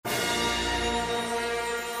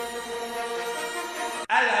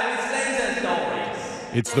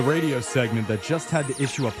It's the radio segment that just had to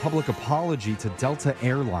issue a public apology to Delta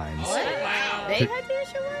Airlines. What? Wow. They had to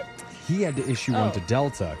issue one? He had to issue one to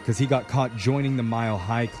Delta because he got caught joining the Mile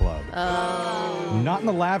High Club. Oh. Not in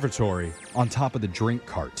the lavatory, on top of the drink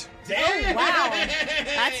cart. Damn. Oh, wow.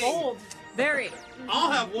 That's bold. Very.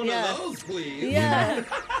 I'll have one of those, please. Yeah.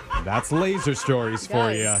 That's laser stories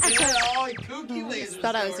for you. Yeah, all kooky laser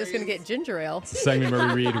Thought I was just going to stories. get ginger ale. It's a segment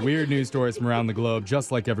where we read weird news stories from around the globe,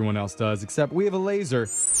 just like everyone else does, except we have a laser,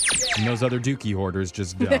 and those other dookie hoarders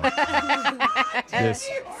just don't. This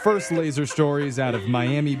first laser story is out of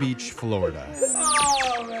Miami Beach, Florida.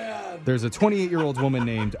 Oh, man. There's a 28-year-old woman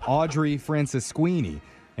named Audrey Francisquini,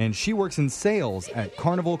 and she works in sales at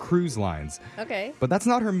Carnival Cruise Lines. Okay. But that's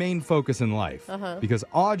not her main focus in life, because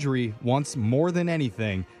Audrey wants more than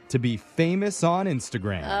anything to be famous on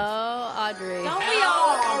Instagram. Oh, Audrey.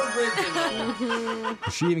 Original.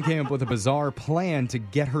 She even came up with a bizarre plan to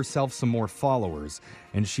get herself some more followers.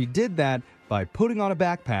 And she did that by putting on a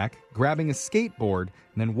backpack, grabbing a skateboard,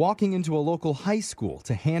 and then walking into a local high school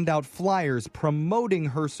to hand out flyers promoting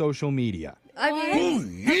her social media. I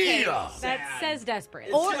mean, That says desperate.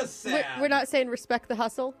 It's just sad. we're not saying respect the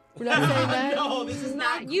hustle. We're not saying that. No, this is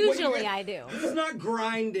not. Usually I do. This is not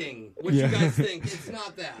grinding. What Yeah. you guys think? It's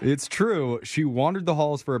not that. It's true. She wandered the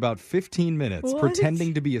halls for about 15 minutes, What?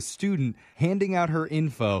 pretending to be a student, handing out her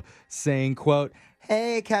info, saying, quote,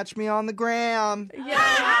 "Hey, catch me on the gram."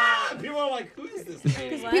 People are like, who is this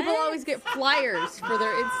lady? People always get flyers for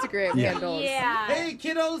their Instagram Yeah. handles. Yeah. Hey,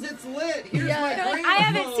 kiddos, it's lit. Here's Yeah. my They're Like, green I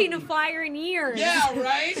haven't phone. seen a flyer in years. Yeah,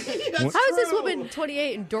 right? That's How is this true. woman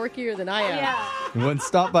 28 and dorkier than I am? Yeah. When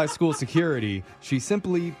stopped by school security, she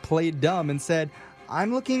simply played dumb and said,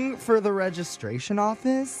 "I'm looking for the registration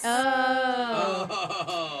office."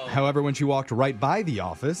 Oh. However, when she walked right by the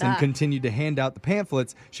office and continued to hand out the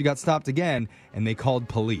pamphlets, she got stopped again, and they called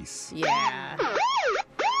police. Yeah.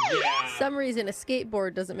 Yeah. Some reason a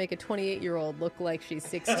skateboard doesn't make a 28-year-old look like she's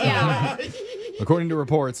 16. Yeah. According to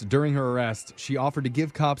reports, during her arrest, she offered to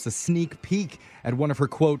give cops a sneak peek at one of her,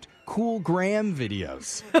 quote, cool Graham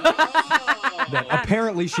videos that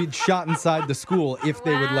apparently she'd shot inside the school if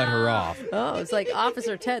they would let her off. Oh, it's like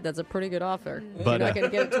Officer Ted. That's a pretty good offer. But, You're not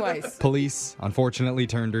going to get it twice. Police, unfortunately,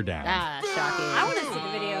 turned her down. Ah, shocking. I want to see the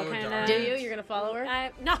video, kind of. Do you? You're going to follow her?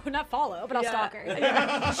 No, not follow, but I'll stalk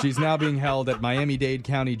her. She's now being held at Miami-Dade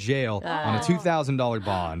County Jail on a $2,000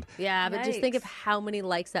 bond. Yeah, but just think Yikes. of how many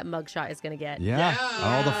likes that mugshot is going to get. Yeah. And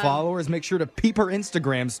all the followers, make sure to peep her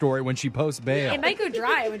Instagram story when she posts bail. It might go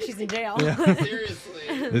dry when she's in jail.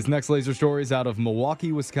 Seriously. This next laser story is out of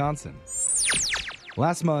Milwaukee, Wisconsin.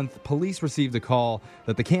 Last month, police received a call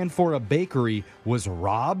that the Canfora bakery was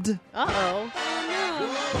robbed. Uh-oh.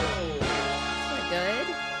 Whoa. That's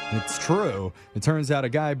not good. It's true. It turns out a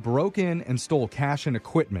guy broke in and stole cash and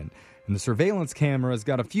equipment. And the surveillance cameras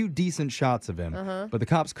got a few decent shots of him, but the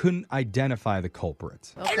cops couldn't identify the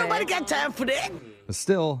culprit. Ain't nobody got time for that. But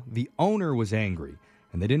still, the owner was angry,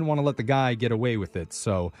 and they didn't want to let the guy get away with it.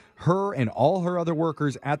 So her and all her other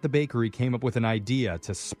workers at the bakery came up with an idea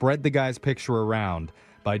to spread the guy's picture around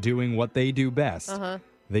by doing what they do best.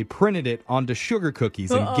 They printed it onto sugar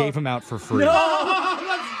cookies and gave them out for free. Oh,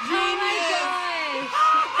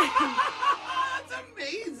 that's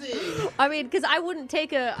amazing. I mean, because I wouldn't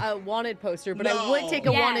take a wanted poster, but I would No. take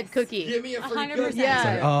a Yes. wanted cookie. Give me a free 100%. cookie.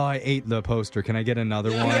 Yeah. Oh, I ate the poster. Can I get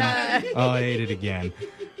another one? Yeah. Oh, I ate it again.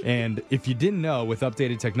 And if you didn't know, with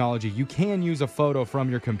updated technology, you can use a photo from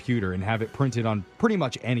your computer and have it printed on pretty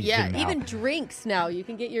much anything Yeah, now. even drinks now. You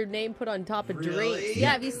can get your name put on top of Really? drinks.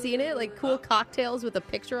 Yeah, have you seen it? Like cool cocktails with a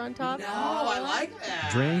picture on top. No, I like that.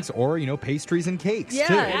 Drinks or, pastries and cakes, Yeah.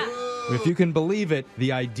 too. Yeah. If you can believe it,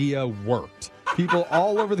 the idea worked. People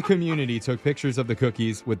all over the community took pictures of the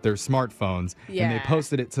cookies with their smartphones, and they Yeah.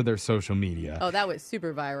 posted it to their social media. Oh, that was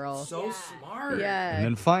super viral. So smart. Yeah. And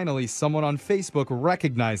then finally, someone on Facebook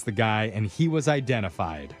recognized the guy, and he was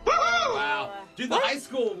identified. Wow. Dude, the high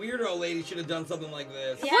school weirdo lady should have done something like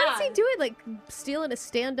this. Yeah. What is he doing? Like stealing a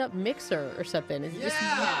stand-up mixer or something? Is it just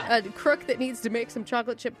Yeah. a crook that needs to make some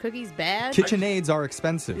chocolate chip cookies bad? KitchenAids are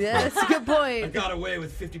expensive. Yeah, that's a good I point. got away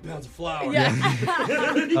with 50 pounds of flour. Yeah.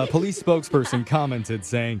 A police spokesperson commented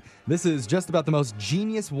saying, "This is just about the most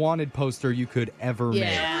genius wanted poster you could ever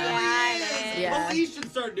make." Yeah. Police should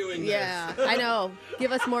start doing this. Yeah, I know.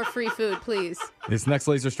 Give us more free food, please. This next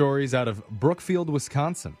laser story is out of Brookfield,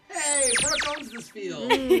 Wisconsin. Hey, Brooke owns this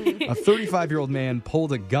field. A 35-year-old man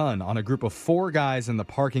pulled a gun on a group of 4 guys in the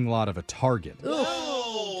parking lot of a Target.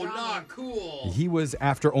 Whoa, not cool. He was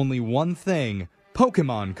after only one thing,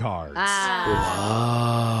 Pokemon cards. Ah.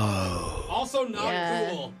 I'll also not Yeah.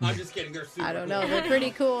 cool. I'm just kidding. They're super I don't cool. know. They're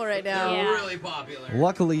pretty cool right They're now. Yeah. really popular.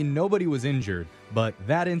 Luckily, nobody was injured, but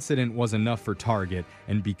that incident was enough for Target,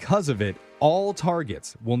 and because of it, all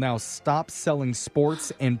Targets will now stop selling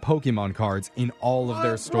sports and Pokemon cards in all of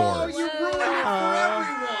their stores. Bro, you ruined it for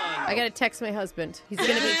everyone. I gotta text my husband. He's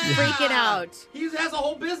gonna be freaking out. He has a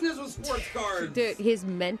whole business with sports cards. Dude, his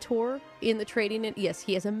mentor in the trading, yes,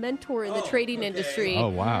 he has a mentor in the trading okay. industry. Oh,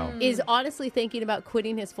 wow. Is honestly thinking about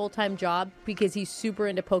quitting his full-time job because he's super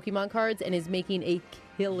into Pokemon cards and is making a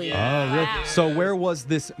killing. Yeah. Oh, really? So where was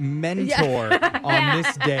this mentor on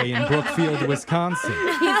this day in Brookfield, Wisconsin?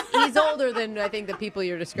 He's older than I think the people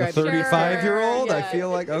you're The describing. 35-year-old? I Yeah. feel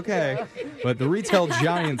like, okay. But the retail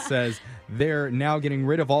giant says they're now getting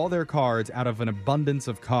rid of all their cards out of an abundance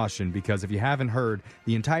of caution because if you haven't heard,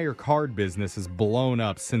 the entire card business has blown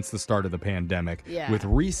up since the start of the pandemic, Yeah. with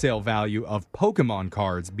resale value of Pokemon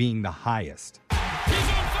cards being the highest.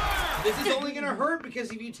 This is only going to hurt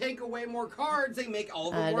because if you take away more cards, they make all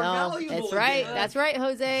the I more know. valuable. That's right. again. That's right,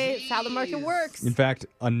 Jose. It's how the market Jeez. works. In fact,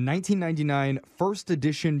 a 1999 first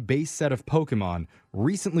edition base set of Pokemon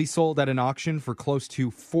recently sold at an auction for close to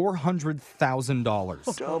 $400,000.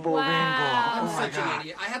 I'm such an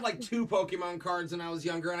idiot. I had like 2 Pokemon cards when I was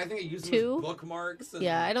younger, and I think I used them 2? as bookmarks. And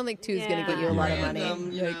Yeah, I don't think two's gonna get you a Yeah. lot of random,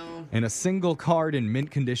 money. you Like, know. And a single card in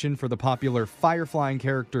mint condition for the popular fire-flying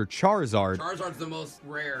character Charizard. Charizard's the most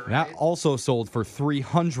rare, right? That also sold for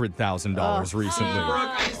 $300,000 recently.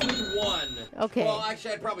 Brooke, I just need 1. Okay. Well,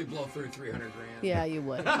 actually, I'd probably blow through 300 grand. yeah, you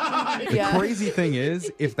would. The Yeah. crazy thing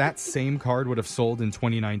is, if that same card would have sold in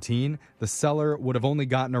 2019, the seller would have only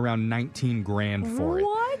gotten around 19 grand for it.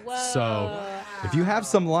 What? So, if you have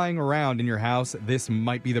some lying around in your house, this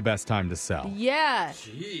might be the best time to sell. Yeah.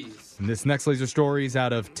 Jeez. And this next laser story is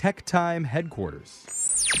out of Tech Time headquarters.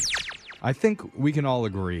 I think we can all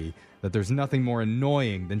agree that there's nothing more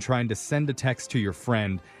annoying than trying to send a text to your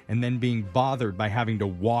friend and then being bothered by having to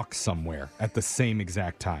walk somewhere at the same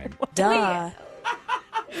exact time. Duh.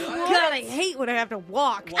 God, I hate when I have to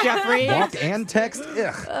walk, Jeffrey. Walk and text?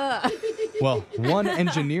 Ugh. Well, one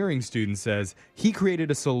engineering student says he created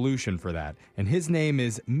a solution for that, and his name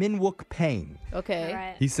is Minwook Payne. Okay. All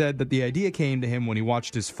right. He said that the idea came to him when he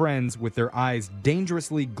watched his friends with their eyes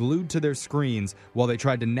dangerously glued to their screens while they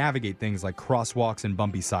tried to navigate things like crosswalks and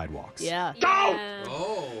bumpy sidewalks. Yeah.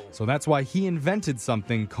 Oh. So that's why he invented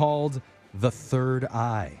something called the third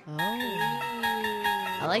eye.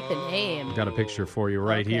 I like the name. Got a picture for you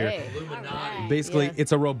right here. Okay. Illuminati. Basically, Yeah.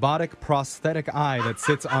 it's a robotic prosthetic eye that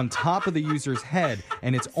sits on top of the user's head,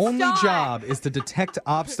 and its only job is to detect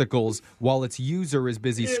obstacles while its user is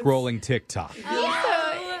busy scrolling TikTok.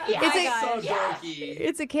 It's so dorky.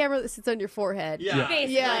 It's a camera that sits on your forehead. Yeah.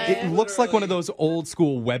 Basically. Yeah. It looks like one of those old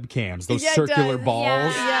school webcams, those Yeah, it circular does.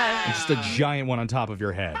 balls, Yeah. and just a giant one on top of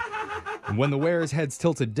your head. And when the wearer's head's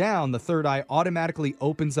tilted down, the third eye automatically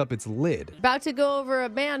opens up its lid. About to go over a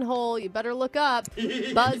manhole. You better look up.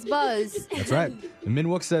 Buzz, buzz. That's right. And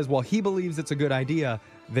Minwook says while he believes it's a good idea,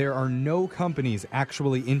 there are no companies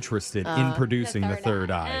actually interested in producing the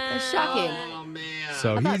third eye. That's shocking. Oh, man.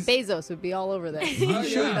 So I thought he's Bezos would be all over that. he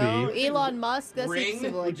should be. Elon Musk. That's Ring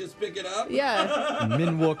like, would just pick it up. yeah.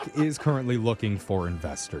 Minwook is currently looking for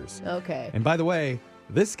investors. Okay. And by the way,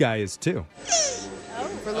 this guy is too.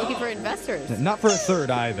 We're looking for investors. Not for a third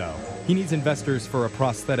eye, though. He needs investors for a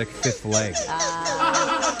prosthetic fifth leg.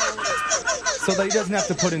 So that he doesn't have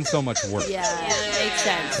to put in so much work. Yeah. Makes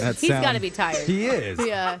sense. That He's sound- got to be tired. He is.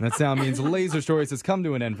 Yeah. And that sound means Laser Stories has come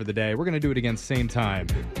to an end for the day. We're going to do it again same time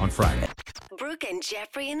on Friday. Brooke and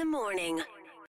Jeffrey in the morning.